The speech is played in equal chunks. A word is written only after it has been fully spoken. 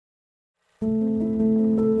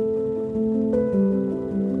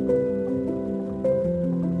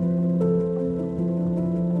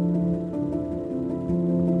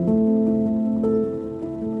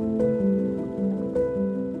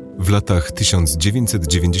latach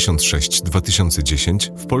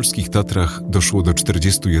 1996-2010 w polskich Tatrach doszło do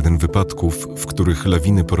 41 wypadków, w których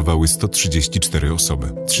lawiny porwały 134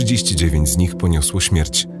 osoby. 39 z nich poniosło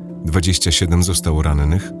śmierć, 27 zostało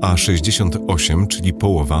rannych, a 68, czyli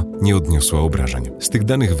połowa, nie odniosła obrażeń. Z tych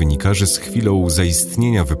danych wynika, że z chwilą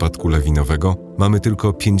zaistnienia wypadku lawinowego mamy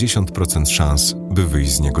tylko 50% szans, by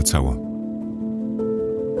wyjść z niego cało.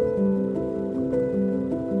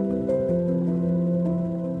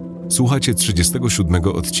 Słuchacie 37.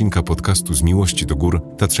 odcinka podcastu Z Miłości do Gór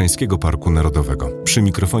Tatrzańskiego Parku Narodowego. Przy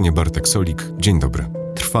mikrofonie Bartek Solik. Dzień dobry.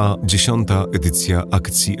 Trwa 10. edycja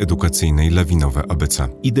akcji edukacyjnej Lawinowe ABC.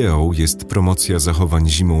 Ideą jest promocja zachowań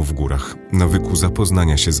zimą w górach, nawyku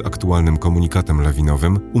zapoznania się z aktualnym komunikatem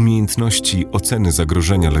lawinowym, umiejętności oceny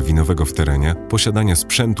zagrożenia lawinowego w terenie, posiadania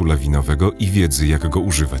sprzętu lawinowego i wiedzy, jak go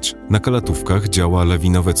używać. Na Kalatówkach działa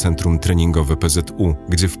Lawinowe Centrum Treningowe PZU,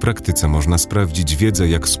 gdzie w praktyce można sprawdzić wiedzę,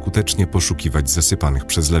 jak skutecznie poszukiwać zasypanych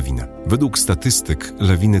przez lawinę. Według statystyk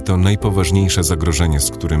lawiny to najpoważniejsze zagrożenie,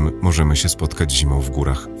 z którym możemy się spotkać zimą w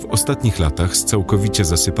górach. W ostatnich latach z całkowicie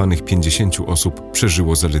zasypanych 50 osób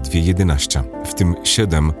przeżyło zaledwie 11, w tym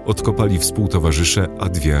 7 odkopali współtowarzysze, a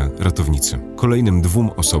 2 ratownicy. Kolejnym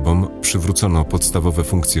 2 osobom przywrócono podstawowe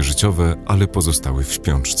funkcje życiowe, ale pozostały w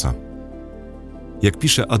śpiączce. Jak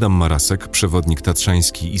pisze Adam Marasek, przewodnik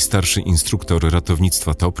tatrzański i starszy instruktor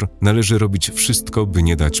ratownictwa TOPR, należy robić wszystko, by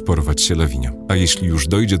nie dać porwać się lawinie. A jeśli już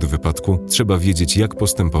dojdzie do wypadku, trzeba wiedzieć, jak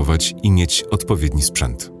postępować i mieć odpowiedni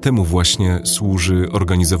sprzęt. Temu właśnie służy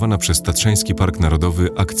organizowana przez Tatrzański Park Narodowy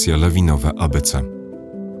akcja Lawinowe ABC.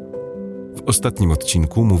 W ostatnim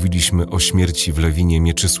odcinku mówiliśmy o śmierci w lawinie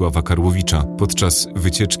Mieczysława Karłowicza podczas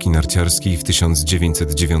wycieczki narciarskiej w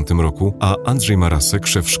 1909 roku, a Andrzej Marasek,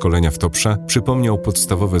 szef szkolenia w TOPR-ze, przypomniał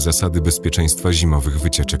podstawowe zasady bezpieczeństwa zimowych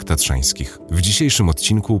wycieczek tatrzańskich. W dzisiejszym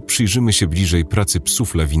odcinku przyjrzymy się bliżej pracy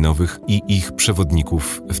psów lawinowych i ich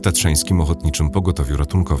przewodników w Tatrzańskim Ochotniczym Pogotowiu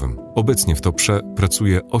Ratunkowym. Obecnie w TOPR-ze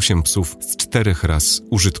pracuje 8 psów z 4 ras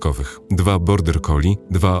użytkowych. 2 border collie,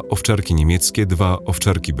 2 owczarki niemieckie, 2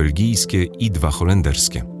 owczarki belgijskie i 2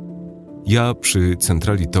 holenderskie. Ja przy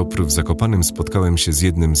centrali TOPR w Zakopanem spotkałem się z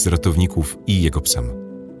jednym z ratowników i jego psem.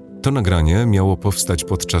 To nagranie miało powstać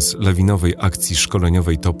podczas lawinowej akcji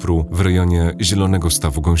szkoleniowej TOPR-u w rejonie Zielonego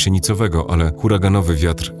Stawu Gąsienicowego, ale huraganowy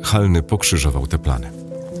wiatr halny pokrzyżował te plany.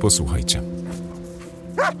 Posłuchajcie.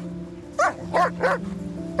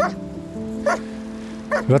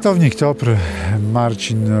 Ratownik TOPR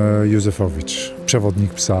Marcin Józefowicz,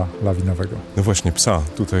 przewodnik psa lawinowego. No właśnie, psa.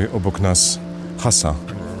 Tutaj obok nas Hasa.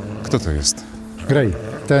 Kto to jest? Grey.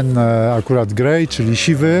 Ten akurat Grey, czyli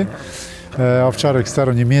siwy, owczarek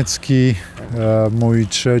staroniemiecki, mój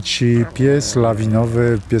 3. pies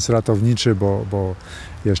lawinowy, pies ratowniczy, bo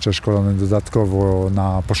jeszcze szkolony dodatkowo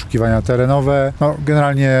na poszukiwania terenowe. No,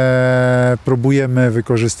 generalnie próbujemy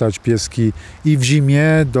wykorzystać pieski i w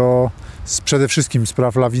zimie przede wszystkim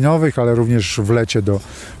spraw lawinowych, ale również w lecie do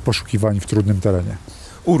poszukiwań w trudnym terenie.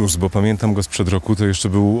 Urósł, bo pamiętam go sprzed roku, to jeszcze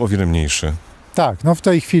był o wiele mniejszy. Tak, no w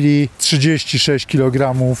tej chwili 36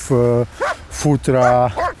 kg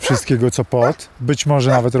futra, wszystkiego co pot. Być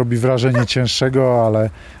może nawet robi wrażenie cięższego, ale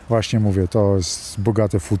właśnie mówię, to jest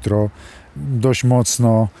bogate futro. Dość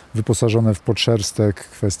mocno wyposażone w podszerstek,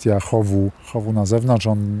 kwestia chowu na zewnątrz.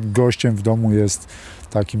 On gościem w domu jest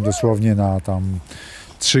takim dosłownie na tam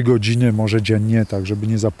 3 godziny może dziennie, tak żeby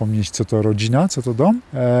nie zapomnieć, co to rodzina, co to dom,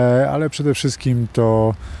 ale przede wszystkim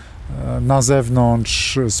to na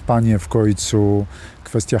zewnątrz, spanie w końcu,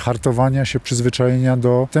 kwestia hartowania się, przyzwyczajenia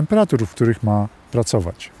do temperatur, w których ma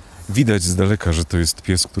pracować. Widać z daleka, że to jest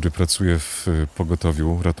pies, który pracuje w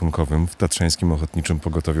pogotowiu ratunkowym, w Tatrzańskim Ochotniczym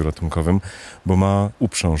Pogotowiu Ratunkowym, bo ma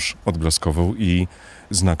uprząż odblaskową i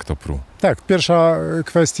znak TOPR-u. Tak, pierwsza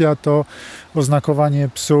kwestia to oznakowanie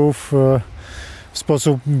psów w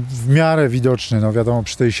sposób w miarę widoczny. No wiadomo,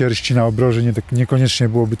 przy tej sierści na obroży niekoniecznie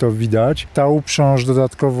byłoby to widać. Ta uprząż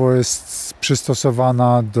dodatkowo jest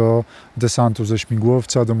przystosowana do desantu ze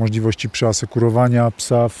śmigłowca, do możliwości przeasekurowania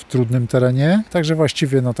psa w trudnym terenie. Także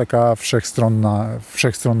właściwie taka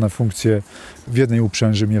wszechstronne funkcje. W jednej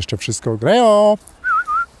uprzęży mieszczę wszystko. Grejo!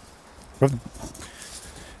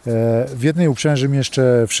 W jednej uprzęży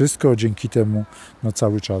mieszczę wszystko, dzięki temu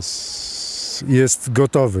cały czas jest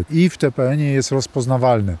gotowy i w TPN-ie jest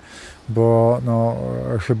rozpoznawalny, bo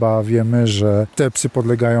chyba wiemy, że te psy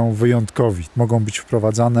podlegają wyjątkowi. Mogą być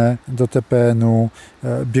wprowadzane do TPN-u,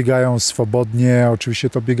 biegają swobodnie. Oczywiście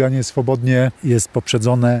to bieganie swobodnie jest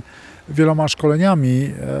poprzedzone wieloma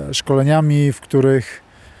szkoleniami, w których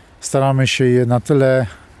staramy się je na tyle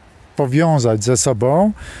powiązać ze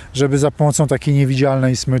sobą, żeby za pomocą takiej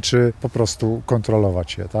niewidzialnej smyczy po prostu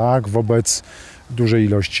kontrolować je, tak? Wobec dużej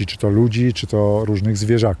ilości, czy to ludzi, czy to różnych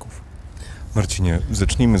zwierzaków. Marcinie,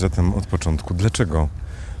 zacznijmy zatem od początku. Dlaczego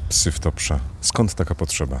psy w Toprze? Skąd taka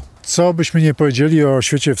potrzeba? Co byśmy nie powiedzieli o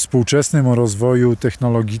świecie współczesnym, o rozwoju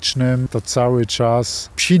technologicznym, to cały czas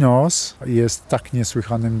psi nos jest tak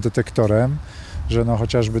niesłychanym detektorem, że no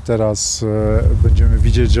chociażby teraz będziemy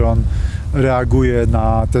widzieć, że on reaguje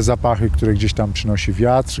na te zapachy, które gdzieś tam przynosi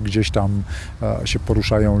wiatr, gdzieś tam się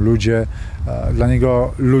poruszają ludzie. Dla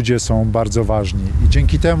niego ludzie są bardzo ważni i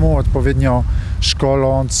dzięki temu odpowiednio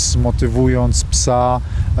szkoląc, motywując psa,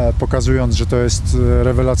 pokazując, że to jest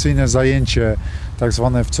rewelacyjne zajęcie, tak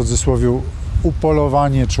zwane w cudzysłowie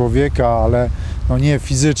upolowanie człowieka, ale no nie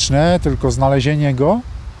fizyczne, tylko znalezienie go,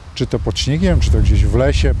 czy to pod śniegiem, czy to gdzieś w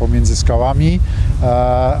lesie, pomiędzy skałami,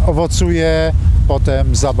 owocuje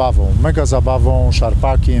potem zabawą, mega zabawą,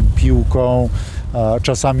 szarpakiem, piłką,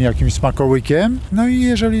 czasami jakimś smakołykiem. No i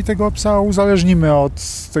jeżeli tego psa uzależnimy od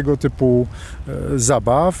tego typu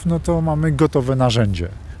zabaw, no to mamy gotowe narzędzie.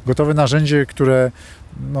 Gotowe narzędzie, które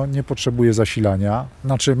no, nie potrzebuje zasilania,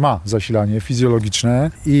 znaczy ma zasilanie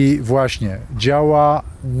fizjologiczne i właśnie działa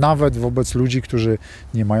nawet wobec ludzi, którzy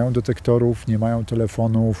nie mają detektorów, nie mają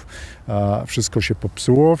telefonów, wszystko się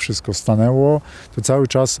popsuło, wszystko stanęło, to cały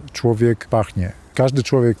czas człowiek pachnie. Każdy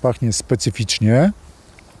człowiek pachnie specyficznie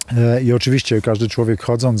i oczywiście każdy człowiek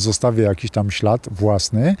chodząc zostawia jakiś tam ślad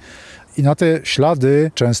własny i na te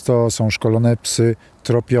ślady często są szkolone psy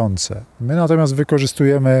tropiące. My natomiast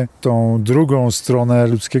wykorzystujemy tą drugą stronę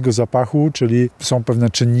ludzkiego zapachu, czyli są pewne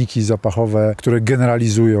czynniki zapachowe, które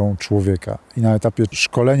generalizują człowieka. I na etapie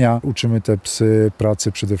szkolenia uczymy te psy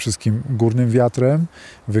pracy przede wszystkim górnym wiatrem,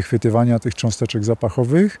 wychwytywania tych cząsteczek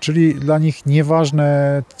zapachowych, czyli dla nich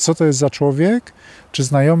nieważne, co to jest za człowiek, czy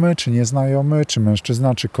znajomy, czy nieznajomy, czy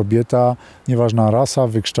mężczyzna, czy kobieta, nieważna rasa,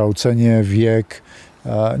 wykształcenie, wiek,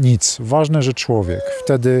 nic. Ważne, że człowiek.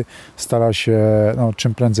 Wtedy stara się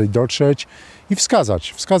czym prędzej dotrzeć i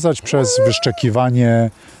wskazać przez wyszczekiwanie.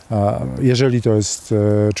 Jeżeli to jest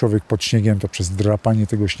człowiek pod śniegiem, to przez drapanie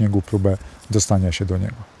tego śniegu próbę dostania się do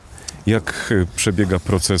niego. Jak przebiega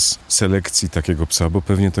proces selekcji takiego psa, bo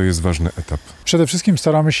pewnie to jest ważny etap? Przede wszystkim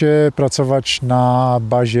staramy się pracować na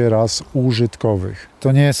bazie ras użytkowych.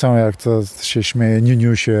 To nie są, jak to się śmieje,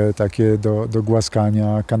 niuniusie takie do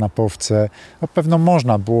głaskania, kanapowce. Na pewno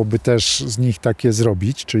można byłoby też z nich takie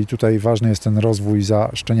zrobić, czyli tutaj ważny jest ten rozwój za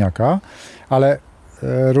szczeniaka, ale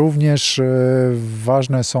również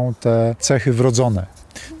ważne są te cechy wrodzone.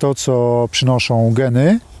 To, co przynoszą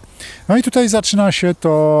geny. No i tutaj zaczyna się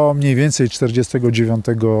to mniej więcej 49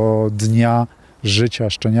 dnia życia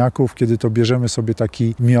szczeniaków, kiedy to bierzemy sobie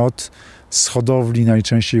taki miod z hodowli,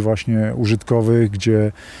 najczęściej właśnie użytkowych,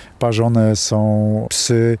 gdzie parzone są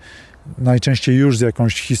psy, najczęściej już z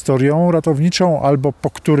jakąś historią ratowniczą, albo po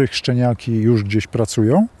których szczeniaki już gdzieś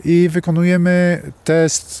pracują. I wykonujemy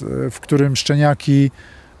test, w którym szczeniaki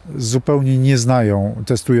zupełnie nie znają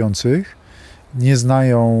testujących, nie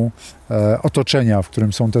znają otoczenia, w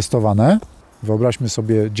którym są testowane. Wyobraźmy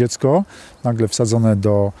sobie dziecko nagle wsadzone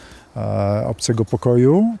do obcego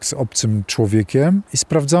pokoju z obcym człowiekiem i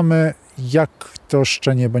sprawdzamy, jak to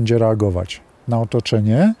szczenie będzie reagować na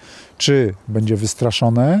otoczenie, czy będzie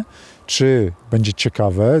wystraszone, czy będzie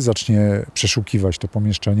ciekawe, zacznie przeszukiwać to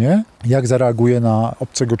pomieszczenie, jak zareaguje na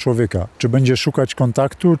obcego człowieka, czy będzie szukać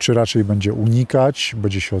kontaktu, czy raczej będzie unikać,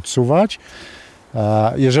 będzie się odsuwać.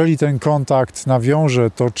 Jeżeli ten kontakt nawiąże,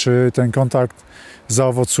 to czy ten kontakt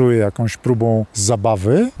zaowocuje jakąś próbą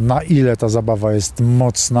zabawy, na ile ta zabawa jest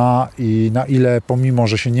mocna i na ile pomimo,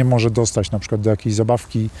 że się nie może dostać na przykład do jakiejś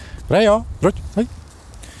zabawki, Rejo, wróć, hej.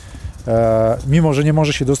 Mimo, że nie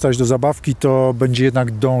może się dostać do zabawki, to będzie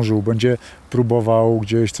jednak dążył, będzie próbował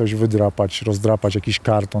gdzieś coś wydrapać, rozdrapać, jakiś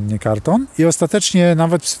karton, nie karton. I ostatecznie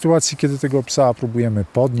nawet w sytuacji, kiedy tego psa próbujemy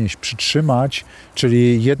podnieść, przytrzymać,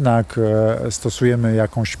 czyli jednak stosujemy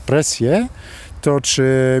jakąś presję, to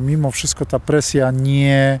czy mimo wszystko ta presja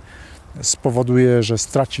nie spowoduje, że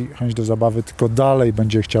straci chęć do zabawy, tylko dalej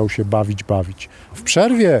będzie chciał się bawić. W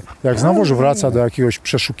przerwie, jak znowuż wraca do jakiegoś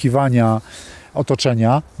przeszukiwania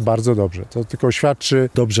otoczenia, bardzo dobrze. To tylko świadczy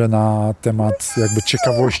dobrze na temat jakby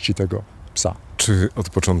ciekawości tego psa. Czy od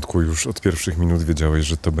początku, już od pierwszych minut wiedziałeś,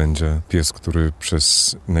 że to będzie pies, który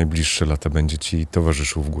przez najbliższe lata będzie ci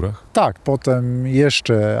towarzyszył w górach? Tak, potem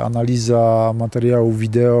jeszcze analiza materiału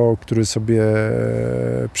wideo, który sobie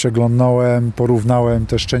przeglądnąłem, porównałem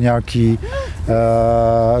te szczeniaki.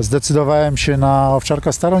 Zdecydowałem się na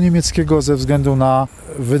owczarka staroniemieckiego ze względu na,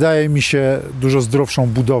 wydaje mi się, dużo zdrowszą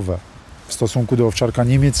budowę w stosunku do owczarka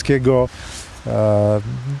niemieckiego.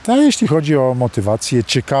 A jeśli chodzi o motywację,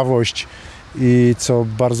 ciekawość i co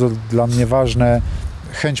bardzo dla mnie ważne,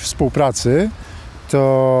 chęć współpracy,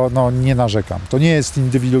 to nie narzekam. To nie jest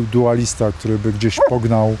indywidualista, który by gdzieś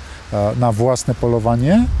pognał na własne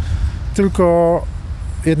polowanie, tylko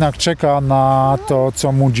jednak czeka na to,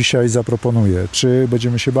 co mu dzisiaj zaproponuje. Czy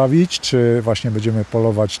będziemy się bawić, czy właśnie będziemy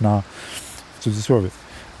polować w cudzysłowie,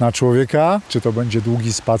 na człowieka, czy to będzie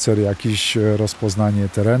długi spacer, jakieś rozpoznanie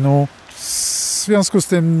terenu. W związku z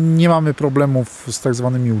tym nie mamy problemów z tak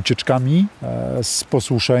zwanymi ucieczkami, z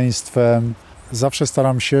posłuszeństwem. Zawsze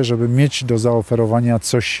staram się, żeby mieć do zaoferowania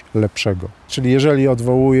coś lepszego. Czyli jeżeli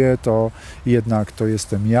odwołuję, to jednak to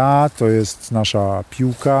jestem ja, to jest nasza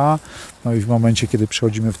piłka. No i w momencie, kiedy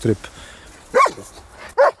przechodzimy w tryb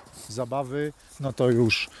zabawy, no to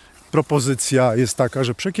już propozycja jest taka,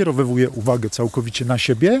 że przekierowywuję uwagę całkowicie na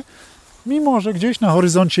siebie, mimo że gdzieś na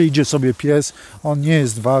horyzoncie idzie sobie pies, on nie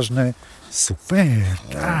jest ważny. Super,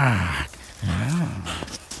 tak.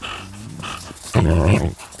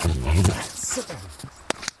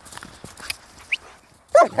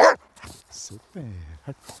 Super.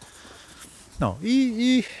 No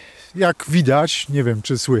i jak widać, nie wiem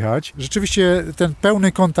czy słychać, rzeczywiście ten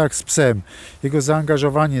pełny kontakt z psem, jego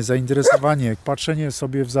zaangażowanie, zainteresowanie, patrzenie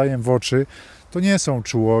sobie wzajem w oczy, to nie są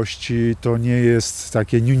czułości, to nie jest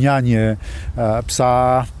takie niunianie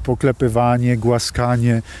psa, poklepywanie,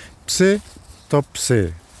 głaskanie. Psy to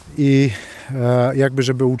psy. I jakby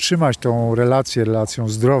żeby utrzymać tą relacją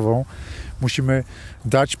zdrową, musimy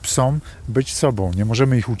dać psom być sobą. Nie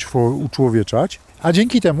możemy ich uczłowieczać, a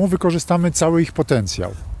dzięki temu wykorzystamy cały ich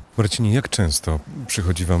potencjał. Marcinie, jak często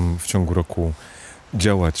przychodzi Wam w ciągu roku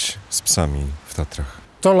działać z psami w Tatrach?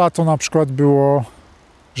 To lato na przykład było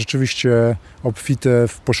rzeczywiście obfite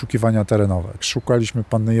w poszukiwania terenowe. Szukaliśmy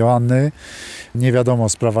panny Joanny. Nie wiadomo,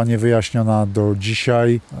 sprawa niewyjaśniona do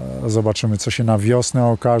dzisiaj. Zobaczymy, co się na wiosnę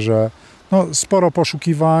okaże. Sporo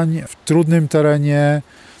poszukiwań w trudnym terenie.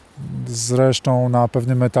 Zresztą na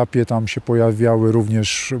pewnym etapie tam się pojawiały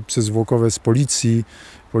również psy zwłokowe z policji.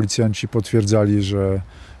 Policjanci potwierdzali, że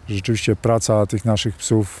rzeczywiście praca tych naszych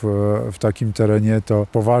psów w takim terenie to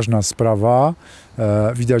poważna sprawa.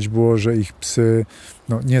 Widać było, że ich psy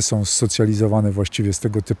nie są zsocjalizowane właściwie z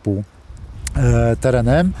tego typu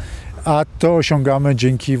terenem, a to osiągamy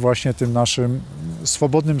dzięki właśnie tym naszym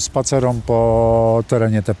swobodnym spacerom po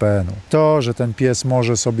terenie TPN-u. To, że ten pies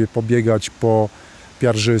może sobie pobiegać po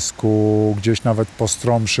piarżysku, gdzieś nawet po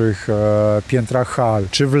stromszych piętrach hal,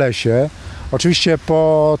 czy w lesie, oczywiście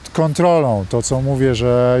pod kontrolą. To, co mówię,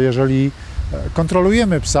 że jeżeli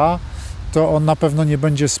kontrolujemy psa, to on na pewno nie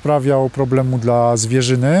będzie sprawiał problemu dla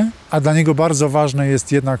zwierzyny, a dla niego bardzo ważne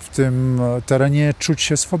jest jednak w tym terenie czuć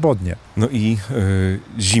się swobodnie. No i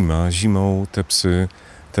zimą te psy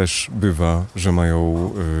też bywa, że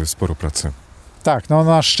mają sporo pracy. Tak,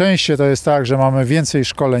 na szczęście to jest tak, że mamy więcej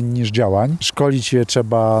szkoleń niż działań. Szkolić je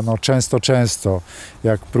trzeba często.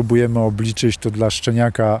 Jak próbujemy obliczyć, to dla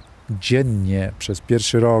szczeniaka dziennie przez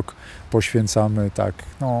pierwszy rok poświęcamy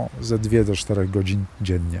ze 2 do 4 godzin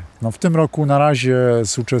dziennie. W tym roku na razie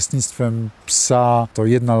z uczestnictwem psa to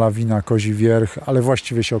 1 lawina Kozi Wierch, ale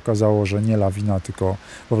właściwie się okazało, że nie lawina, tylko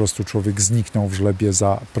po prostu człowiek zniknął w żlebie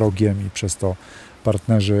za progiem i przez to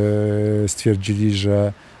partnerzy stwierdzili,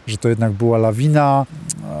 że to jednak była lawina,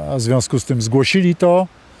 a w związku z tym zgłosili to.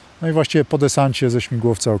 No i właściwie po desancie ze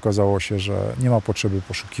śmigłowca okazało się, że nie ma potrzeby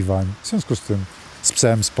poszukiwań. W związku z tym z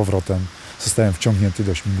psem, z powrotem zostałem wciągnięty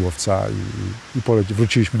do śmigłowca i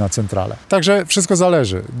wróciliśmy na centralę. Także wszystko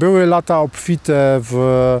zależy. Były lata obfite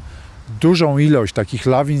w dużą ilość takich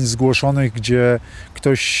lawin zgłoszonych, gdzie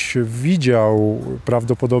ktoś widział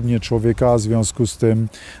prawdopodobnie człowieka, w związku z tym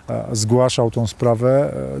zgłaszał tą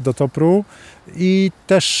sprawę do TOPR-u i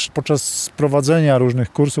też podczas prowadzenia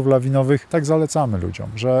różnych kursów lawinowych tak zalecamy ludziom,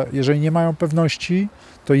 że jeżeli nie mają pewności,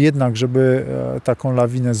 to jednak, żeby taką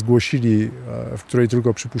lawinę zgłosili, w której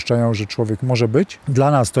tylko przypuszczają, że człowiek może być.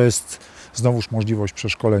 Dla nas to jest znowuż możliwość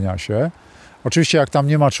przeszkolenia się. Oczywiście jak tam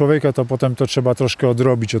nie ma człowieka, to potem to trzeba troszkę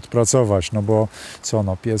odrobić, odpracować, bo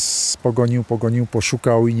pies pogonił,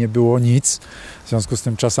 poszukał i nie było nic. W związku z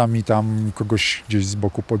tym czasami tam kogoś gdzieś z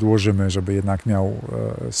boku podłożymy, żeby jednak miał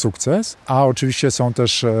sukces. A oczywiście są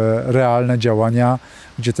też realne działania,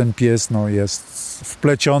 gdzie ten pies jest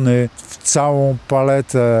wpleciony w całą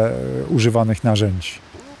paletę używanych narzędzi.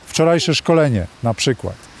 Wczorajsze szkolenie na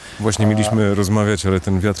przykład. Właśnie mieliśmy rozmawiać, ale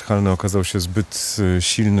ten wiatr halny okazał się zbyt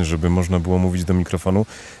silny, żeby można było mówić do mikrofonu.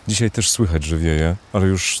 Dzisiaj też słychać, że wieje, ale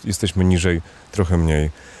już jesteśmy niżej, trochę mniej.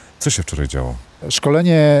 Co się wczoraj działo?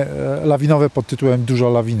 szkolenie lawinowe pod tytułem Duża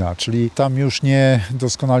lawina, czyli tam już nie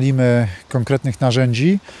doskonalimy konkretnych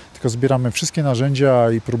narzędzi, tylko zbieramy wszystkie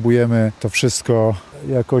narzędzia i próbujemy to wszystko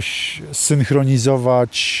jakoś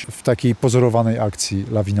synchronizować w takiej pozorowanej akcji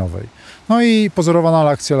lawinowej. No i pozorowana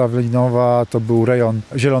akcja lawinowa to był rejon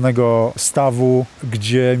Zielonego Stawu,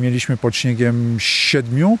 gdzie mieliśmy pod śniegiem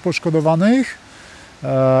 7 poszkodowanych.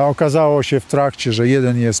 Okazało się w trakcie, że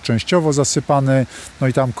jeden jest częściowo zasypany, no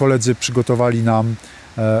i tam koledzy przygotowali nam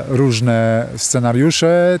różne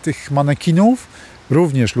scenariusze tych manekinów,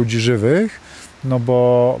 również ludzi żywych, no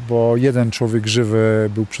bo jeden człowiek żywy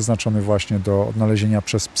był przeznaczony właśnie do odnalezienia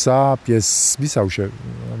przez psa, pies spisał się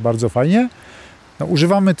bardzo fajnie. No,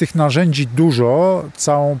 używamy tych narzędzi dużo,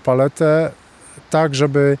 całą paletę, tak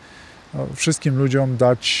żeby wszystkim ludziom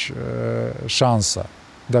dać szansę.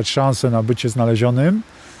 Dać szansę na bycie znalezionym.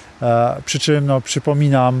 Przy czym,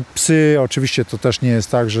 przypominam, psy oczywiście to też nie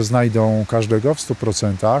jest tak, że znajdą każdego w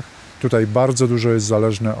 100%. Tutaj bardzo dużo jest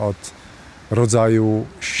zależne od rodzaju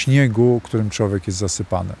śniegu, którym człowiek jest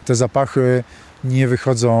zasypany. Te zapachy nie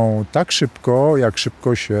wychodzą tak szybko, jak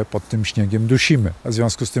szybko się pod tym śniegiem dusimy. W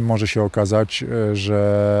związku z tym może się okazać,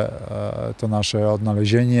 że to nasze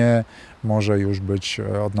odnalezienie może już być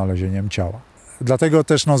odnalezieniem ciała. Dlatego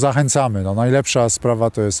też zachęcamy. Najlepsza sprawa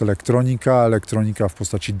to jest elektronika w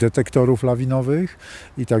postaci detektorów lawinowych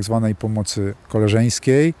i tak zwanej pomocy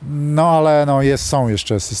koleżeńskiej. Ale są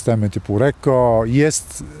jeszcze systemy typu Reko,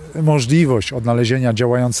 jest możliwość odnalezienia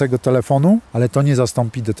działającego telefonu, ale to nie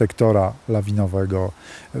zastąpi detektora lawinowego,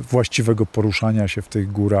 właściwego poruszania się w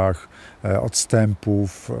tych górach,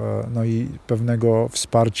 odstępów, i pewnego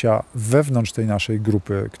wsparcia wewnątrz tej naszej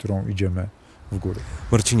grupy, którą idziemy w góry.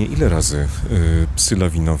 Marcinie, ile razy psy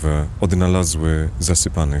lawinowe odnalazły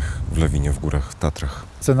zasypanych w lawinie w górach Tatrach?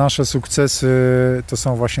 Te nasze sukcesy to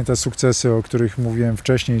są właśnie te sukcesy, o których mówiłem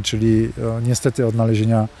wcześniej, czyli niestety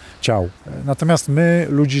odnalezienia ciał. Natomiast my,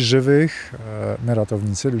 ludzi żywych, my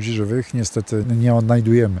ratownicy ludzi żywych, niestety nie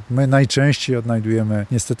odnajdujemy. My najczęściej odnajdujemy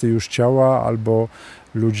niestety już ciała albo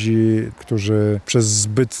ludzi, którzy przez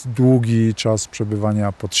zbyt długi czas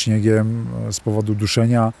przebywania pod śniegiem z powodu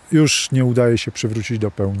duszenia już nie udaje się przywrócić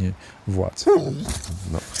do pełni władzy.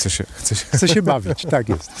 Chce się bawić, tak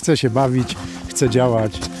jest. Chce się bawić, chce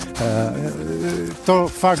działać. To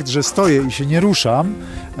fakt, że stoję i się nie ruszam,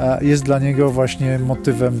 jest dla niego właśnie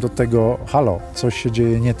motywem do tego, halo, coś się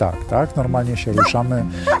dzieje nie tak? Normalnie się ruszamy,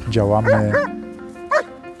 działamy.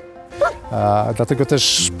 Dlatego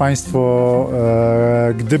też Państwo,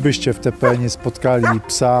 gdybyście w TP nie spotkali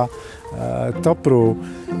psa Topru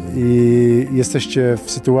i jesteście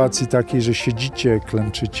w sytuacji takiej, że siedzicie,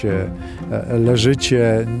 klęczycie,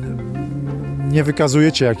 leżycie, nie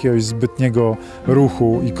wykazujecie jakiegoś zbytniego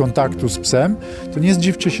ruchu i kontaktu z psem, to nie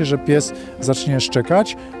zdziwcie się, że pies zacznie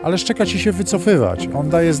szczekać, ale szczekać i się wycofywać. On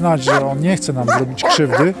daje znać, że on nie chce nam zrobić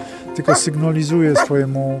krzywdy, tylko sygnalizuje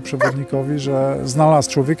swojemu przewodnikowi, że znalazł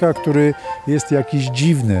człowieka, który jest jakiś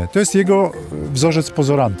dziwny. To jest jego wzorzec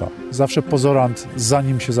pozoranta. Zawsze pozorant,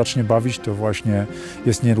 zanim się zacznie bawić, to właśnie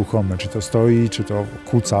jest nieruchomy. Czy to stoi, czy to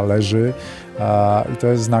kuca, leży. I to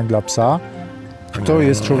jest znak dla psa. To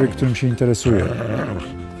jest człowiek, którym się interesuje.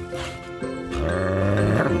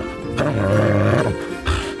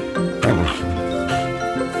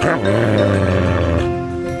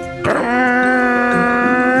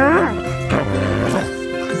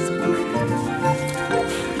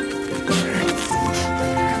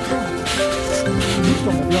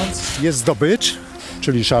 Krótko mówiąc, jest zdobycz,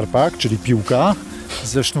 czyli szarpak, czyli piłka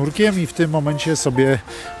ze sznurkiem i w tym momencie sobie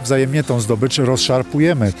wzajemnie tą zdobycz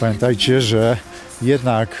rozszarpujemy. Pamiętajcie, że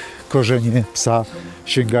jednak korzenie psa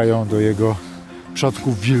sięgają do jego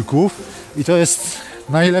przodków wilków i to jest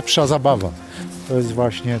najlepsza zabawa. To jest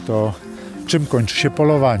właśnie to, czym kończy się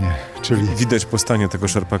polowanie. Czyli widać po stanie tego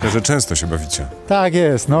szarpaka, że często się bawicie. Tak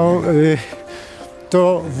jest.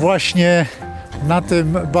 To właśnie na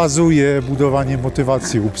tym bazuje budowanie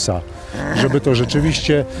motywacji u psa. Żeby to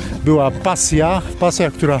rzeczywiście była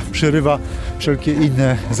pasja, która przerywa wszelkie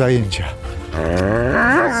inne zajęcia.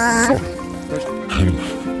 Koniec.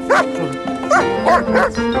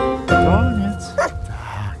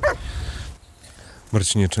 Tak.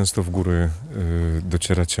 Marcinie, często w góry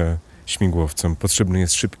docieracie śmigłowcem. Potrzebny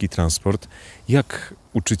jest szybki transport. Jak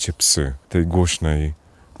uczycie psy tej głośnej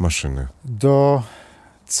maszyny? Do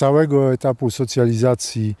całego etapu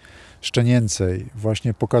socjalizacji szczenięcej,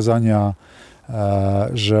 właśnie pokazania,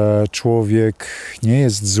 że człowiek nie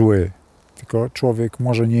jest zły, tylko człowiek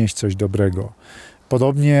może nieść coś dobrego.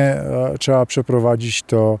 Podobnie trzeba przeprowadzić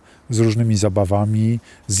to z różnymi zabawami,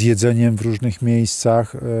 z jedzeniem w różnych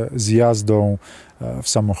miejscach, z jazdą w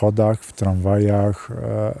samochodach, w tramwajach.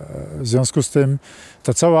 W związku z tym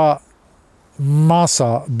ta cała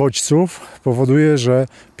masa bodźców powoduje, że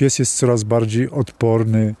pies jest coraz bardziej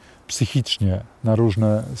odporny psychicznie na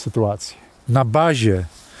różne sytuacje. Na bazie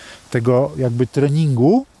tego jakby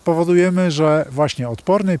treningu powodujemy, że właśnie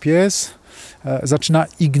odporny pies zaczyna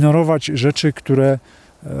ignorować rzeczy, które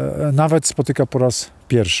nawet spotyka po raz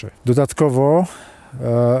pierwszy. Dodatkowo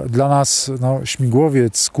dla nas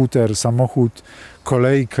śmigłowiec, skuter, samochód,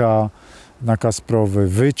 kolejka, nakaz prowy,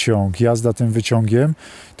 wyciąg, jazda tym wyciągiem,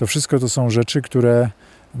 to wszystko to są rzeczy, które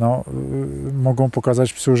mogą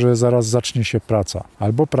pokazać psu, że zaraz zacznie się praca.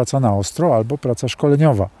 Albo praca na ostro, albo praca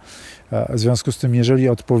szkoleniowa. W związku z tym, jeżeli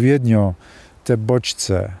odpowiednio te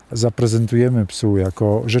bodźce zaprezentujemy psu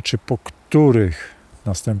jako rzeczy, po których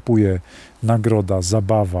następuje nagroda,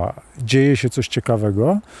 zabawa, dzieje się coś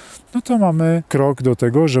ciekawego, no to mamy krok do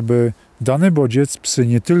tego, żeby dany bodziec psy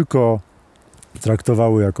nie tylko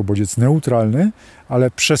traktowały jako bodziec neutralny,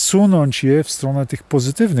 ale przesunąć je w stronę tych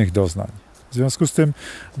pozytywnych doznań. W związku z tym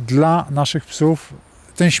dla naszych psów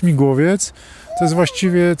ten śmigłowiec to jest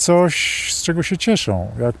właściwie coś, z czego się cieszą.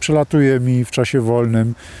 Jak przelatuje mi w czasie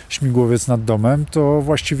wolnym śmigłowiec nad domem, to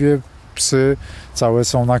właściwie psy całe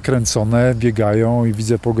są nakręcone, biegają i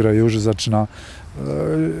widzę po greju, że zaczyna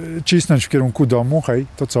cisnąć w kierunku domu. Hej,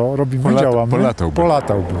 to co? Robimy, działamy?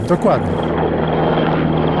 Polatałbym, dokładnie.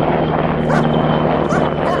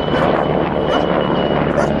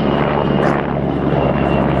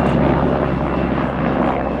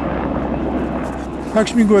 Jak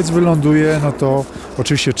śmigłowiec wyląduje, no to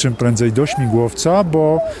oczywiście czym prędzej do śmigłowca,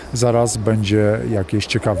 bo zaraz będzie jakieś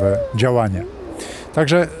ciekawe działanie.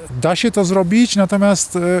 Także da się to zrobić,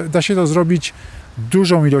 natomiast da się to zrobić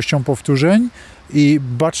dużą ilością powtórzeń i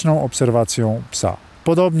baczną obserwacją psa.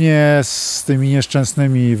 Podobnie z tymi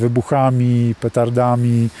nieszczęsnymi wybuchami,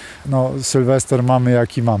 petardami. Sylwester mamy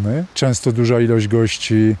jaki mamy. Często duża ilość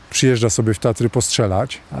gości przyjeżdża sobie w Tatry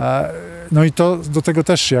postrzelać. I to do tego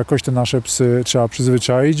też jakoś te nasze psy trzeba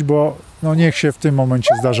przyzwyczaić, bo niech się w tym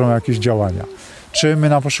momencie zdarzą jakieś działania. Czy my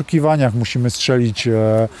na poszukiwaniach musimy strzelić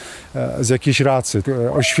z jakiejś racy,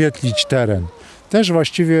 oświetlić teren. Też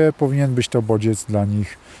właściwie powinien być to bodziec dla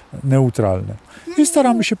nich neutralny. I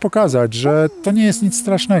staramy się pokazać, że to nie jest nic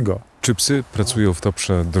strasznego. Czy psy pracują w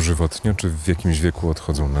toprze dożywotnio, czy w jakimś wieku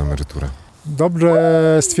odchodzą na emeryturę? Dobre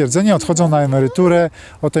stwierdzenie, odchodzą na emeryturę.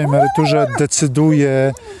 O tej emeryturze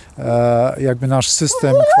decyduje jakby nasz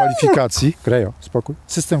system kwalifikacji. Krejo, spokój.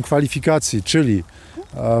 System kwalifikacji, czyli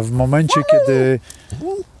w momencie, kiedy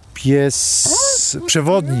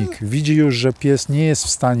przewodnik widzi już, że pies nie jest w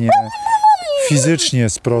stanie fizycznie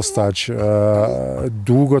sprostać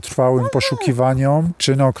długotrwałym poszukiwaniom,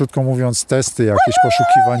 czy krótko mówiąc testy jakieś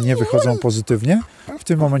poszukiwań nie wychodzą pozytywnie, w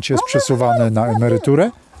tym momencie jest przesuwany na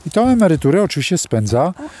emeryturę i tą emeryturę oczywiście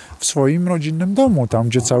spędza w swoim rodzinnym domu, tam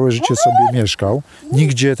gdzie całe życie sobie mieszkał.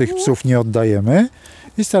 Nigdzie tych psów nie oddajemy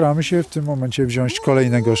i staramy się w tym momencie wziąć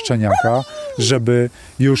kolejnego szczeniaka, żeby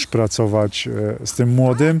już pracować z tym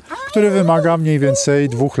młodym, który wymaga mniej więcej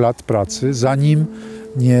 2 lat pracy, zanim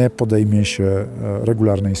nie podejmie się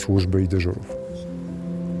regularnej służby i dyżurów.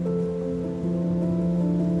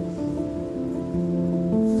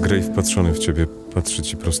 Grej wpatrzony w ciebie patrzy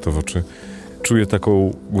ci prosto w oczy. Czuję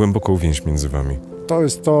taką głęboką więź między wami. To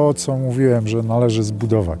jest to, co mówiłem, że należy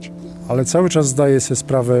zbudować. Ale cały czas zdaję sobie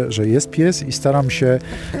sprawę, że jest pies i staram się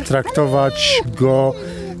traktować go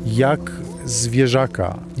jak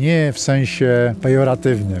zwierzaka. Nie w sensie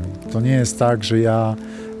pejoratywnym. To nie jest tak, że ja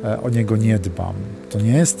o niego nie dbam. To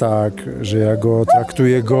nie jest tak, że ja go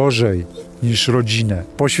traktuję gorzej niż rodzinę.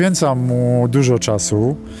 Poświęcam mu dużo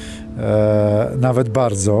czasu, nawet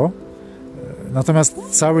bardzo, natomiast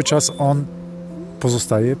cały czas on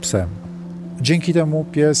pozostaje psem. Dzięki temu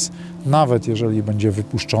pies, nawet jeżeli będzie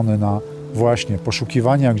wypuszczony na właśnie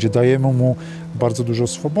poszukiwania, gdzie dajemy mu bardzo dużo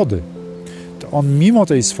swobody, to on mimo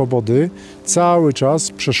tej swobody cały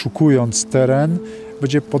czas przeszukując teren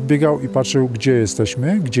będzie podbiegał i patrzył, gdzie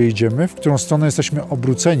jesteśmy, gdzie idziemy, w którą stronę jesteśmy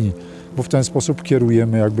obróceni, bo w ten sposób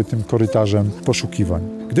kierujemy jakby tym korytarzem poszukiwań.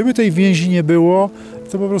 Gdyby tej więzi nie było,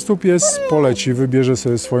 to po prostu pies poleci, wybierze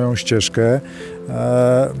sobie swoją ścieżkę,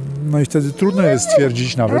 i wtedy trudno jest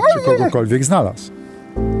stwierdzić nawet, czy kogokolwiek znalazł.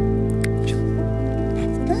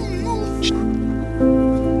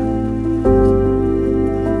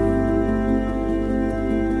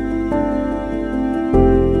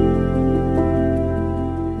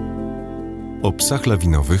 O psach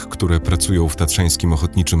lawinowych, które pracują w Tatrzańskim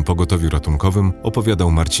Ochotniczym Pogotowiu Ratunkowym,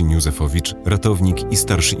 opowiadał Marcin Józefowicz, ratownik i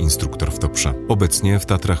starszy instruktor w Toprze. Obecnie w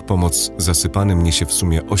Tatrach pomoc zasypanym niesie w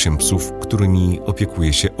sumie 8 psów, którymi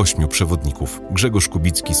opiekuje się 8 przewodników. Grzegorz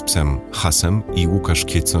Kubicki z psem Hasem i Łukasz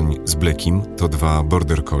Kiecoń z Blekim, to 2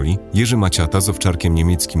 border collie, Jerzy Maciata z owczarkiem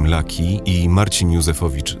niemieckim Lucky i Marcin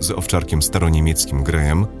Józefowicz z owczarkiem staroniemieckim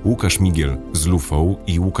Greyem, Łukasz Migiel z Lufą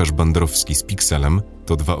i Łukasz Bandrowski z Pikselem,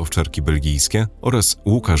 to 2 owczarki belgijskie, oraz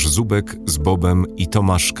Łukasz Zubek z Bobem i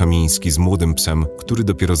Tomasz Kamiński z młodym psem, który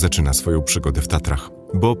dopiero zaczyna swoją przygodę w Tatrach.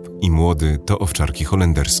 Bob i młody to owczarki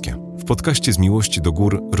holenderskie. W podcaście Z miłości do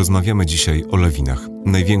gór rozmawiamy dzisiaj o lawinach,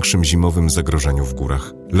 największym zimowym zagrożeniu w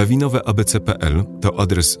górach. Lawinoweabc.pl to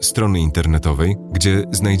adres strony internetowej, gdzie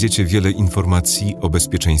znajdziecie wiele informacji o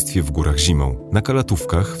bezpieczeństwie w górach zimą. Na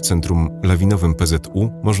Kalatówkach w centrum lawinowym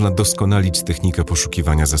PZU można doskonalić technikę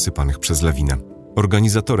poszukiwania zasypanych przez lawinę.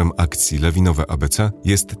 Organizatorem akcji Lawinowe ABC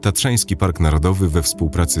jest Tatrzański Park Narodowy we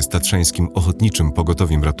współpracy z Tatrzańskim Ochotniczym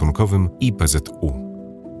Pogotowiem Ratunkowym i PZU.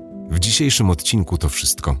 W dzisiejszym odcinku to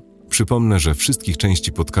wszystko. Przypomnę, że wszystkich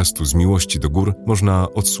części podcastu Z miłości do gór można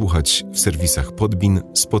odsłuchać w serwisach Podbean,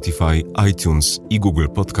 Spotify, iTunes i Google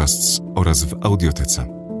Podcasts oraz w Audiotece.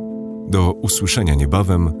 Do usłyszenia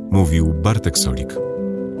niebawem, mówił Bartek Solik.